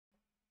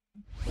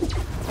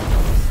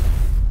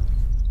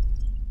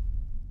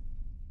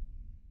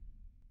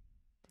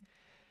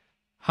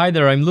Hi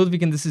there, I'm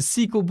Ludwig and this is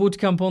SQL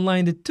Bootcamp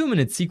Online, the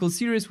 2-minute SQL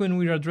series when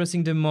we're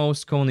addressing the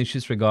most common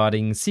issues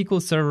regarding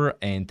SQL Server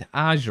and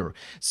Azure.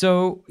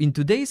 So in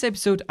today's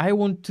episode, I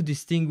want to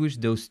distinguish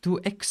those two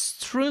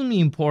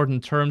extremely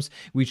important terms,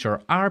 which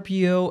are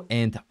RPO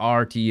and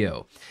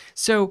RTO.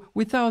 So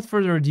without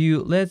further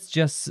ado, let's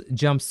just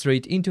jump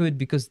straight into it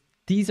because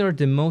these are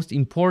the most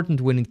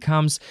important when it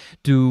comes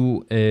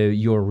to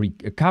your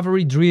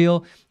recovery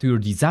drill, to your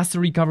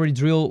disaster recovery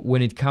drill,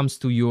 when it comes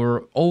to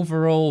your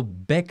overall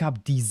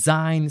backup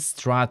design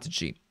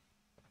strategy.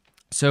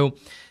 So,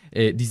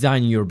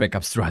 designing your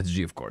backup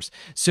strategy, of course.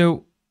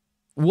 So,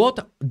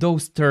 what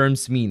those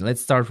terms mean?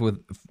 Let's start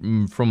with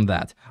from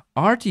that.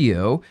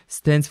 RTO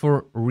stands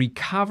for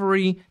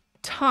Recovery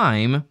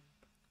Time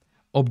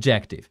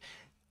Objective.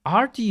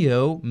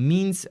 RTO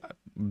means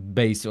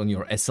based on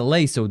your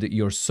SLA, so that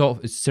your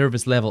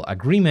service level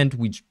agreement,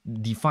 which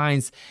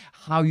defines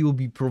how you'll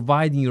be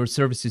providing your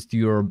services to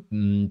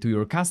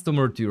your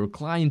customer, to your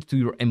client, to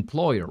your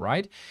employer,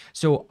 right?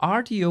 So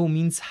RTO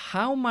means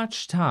how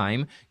much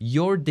time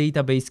your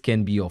database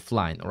can be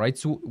offline, all right?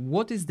 So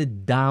what is the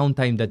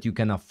downtime that you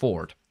can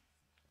afford?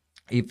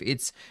 If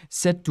it's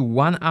set to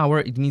 1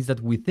 hour, it means that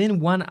within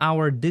 1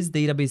 hour, this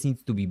database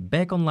needs to be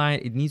back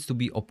online, it needs to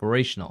be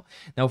operational.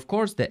 Now, of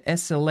course, the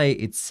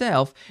SLA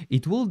itself,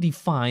 it will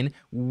define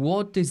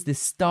what is the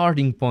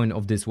starting point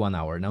of this 1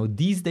 hour. Now,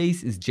 these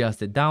days is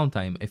just a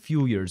downtime. A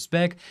few years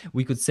back,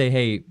 we could say,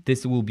 hey,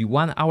 this will be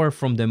 1 hour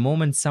from the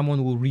moment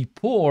someone will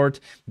report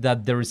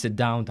that there is a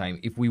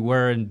downtime. If we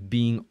weren't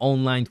being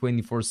online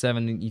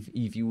 24/7,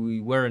 if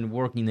we weren't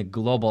working in a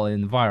global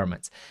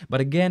environment.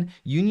 But again,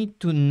 you need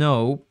to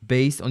know,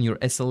 based on your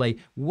SLA,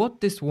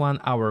 what this 1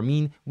 hour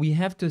mean. We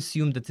have to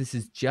assume that this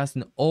is just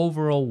an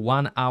overall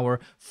 1 hour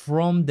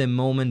from the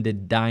moment the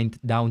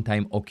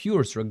downtime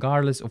occurs,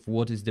 regardless of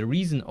what is the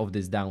reason of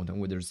this downtime,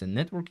 whether it's a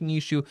networking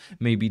issue,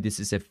 maybe this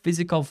is a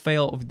physical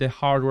fail of the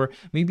hardware,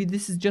 maybe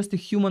this is just a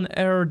human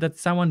error that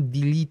someone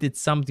deleted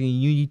something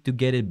and you need to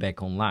get it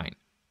back online.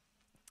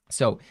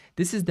 So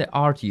this is the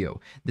RTO.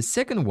 The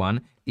second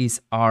one is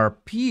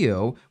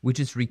RPO, which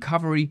is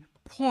Recovery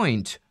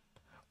Point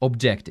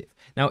Objective.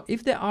 Now,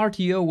 if the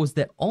RTO was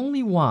the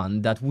only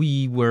one that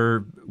we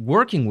were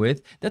working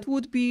with, that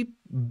would be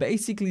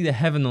basically the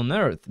heaven on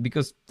earth.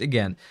 Because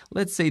again,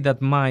 let's say that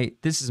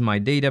this is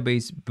my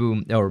database,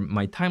 boom, or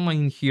my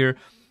timeline here.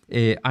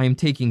 I'm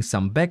taking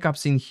some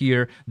backups in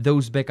here.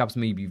 Those backups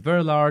may be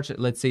very large.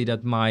 Let's say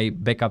that my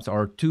backups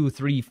are 2,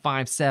 3,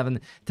 5,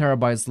 7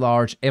 terabytes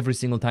large every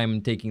single time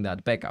I'm taking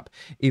that backup.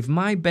 If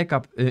my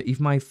backup, if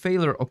my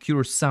failure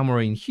occurs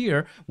somewhere in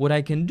here, what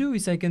I can do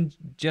is I can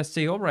just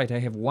say, all right, I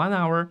have 1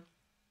 hour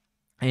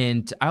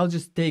and I'll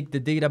just take the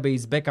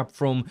database backup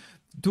from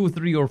 2,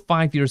 3, or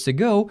 5 years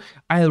ago.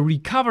 I'll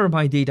recover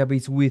my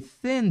database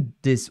within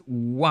this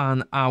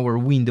 1 hour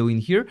window in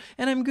here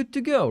and I'm good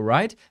to go,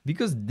 right?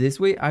 Because this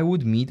way I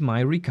would meet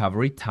my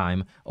recovery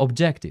time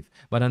objective.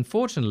 But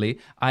unfortunately,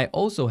 I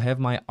also have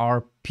my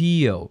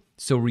RPO,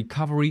 so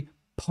recovery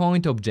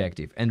point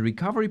objective. And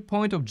recovery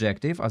point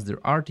objective, as the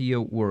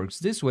RTO works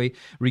this way,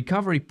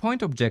 recovery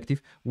point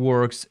objective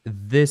works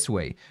this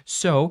way.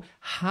 So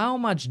how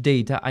much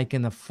data I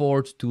can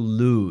afford to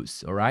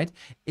lose, all right?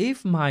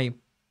 If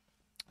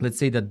let's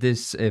say that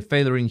this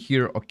failure in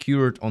here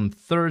occurred on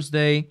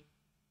Thursday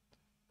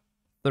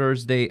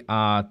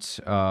at,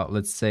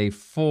 let's say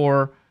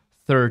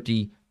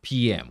 4:30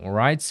 p.m., all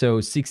right? So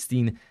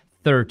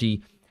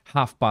 16:30,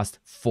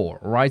 4:30,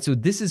 right? So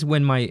this is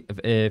when my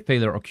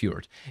failure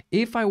occurred.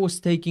 If I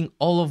was taking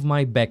all of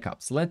my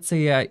backups, let's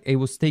say I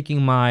was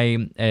taking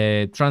my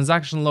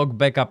transaction log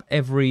backup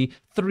every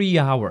 3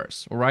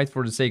 hours, all right,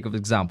 for the sake of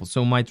example.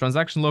 So my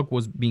transaction log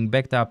was being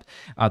backed up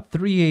at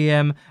 3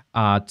 a.m.,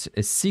 at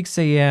 6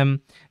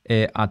 a.m.,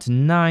 at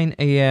 9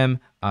 a.m.,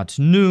 at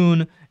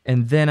noon,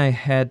 and then I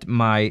had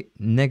my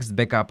next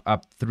backup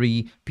at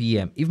 3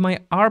 p.m. If my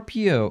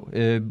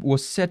RPO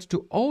was set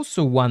to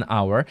also 1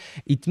 hour,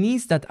 it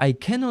means that I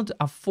cannot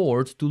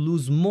afford to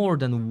lose more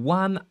than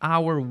 1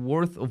 hour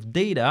worth of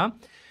data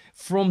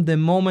from the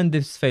moment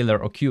this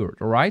failure occurred,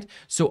 all right?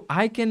 So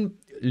I can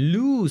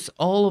lose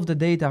all of the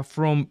data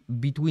from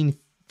between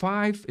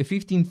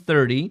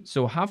 15:30,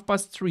 so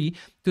 3:30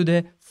 to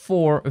the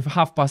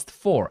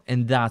 4:30,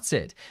 and that's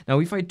it. Now,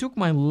 if I took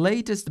my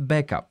latest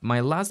backup, my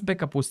last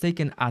backup was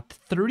taken at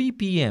 3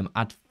 p.m.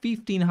 at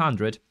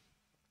 1500.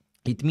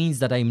 It means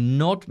that I'm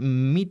not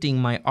meeting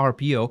my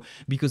RPO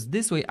because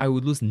this way I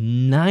would lose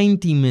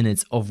 90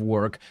 minutes of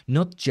work,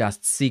 not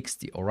just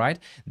 60, all right?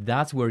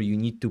 That's where you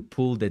need to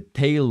pull the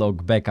tail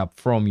log backup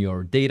from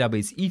your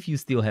database if you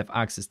still have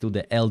access to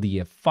the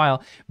LDF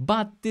file.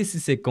 But this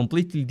is a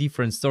completely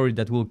different story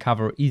that we'll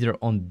cover either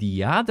on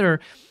the other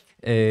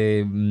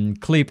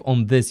clip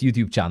on this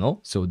YouTube channel,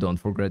 so don't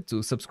forget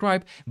to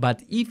subscribe.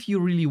 But if you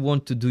really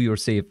want to do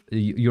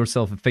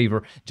yourself a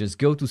favor, just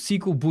go to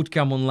SQL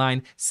Bootcamp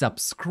Online,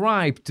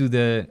 subscribe to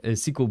the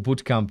SQL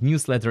Bootcamp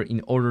newsletter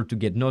in order to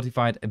get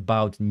notified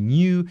about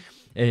new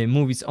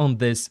movies on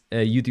this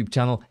YouTube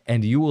channel,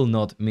 and you will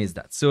not miss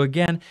that. So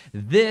again,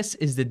 this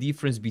is the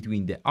difference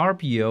between the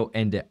RPO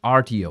and the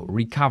RTO.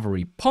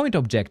 Recovery point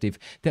objective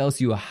tells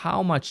you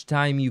how much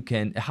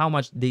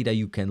data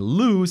you can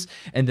lose,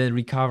 and the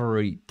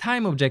recovery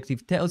time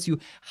objective tells you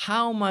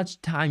how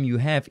much time you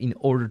have in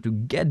order to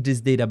get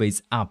this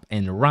database up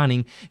and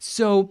running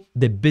so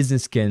the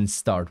business can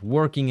start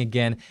working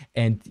again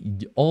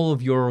and all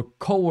of your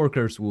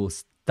coworkers will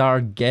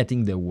start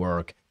getting the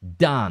work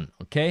done.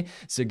 Okay,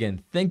 so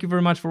again, thank you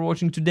very much for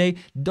watching today.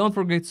 Don't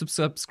forget to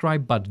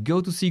subscribe, but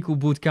go to SQL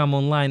Bootcamp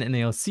Online and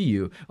I'll see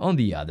you on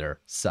the other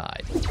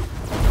side.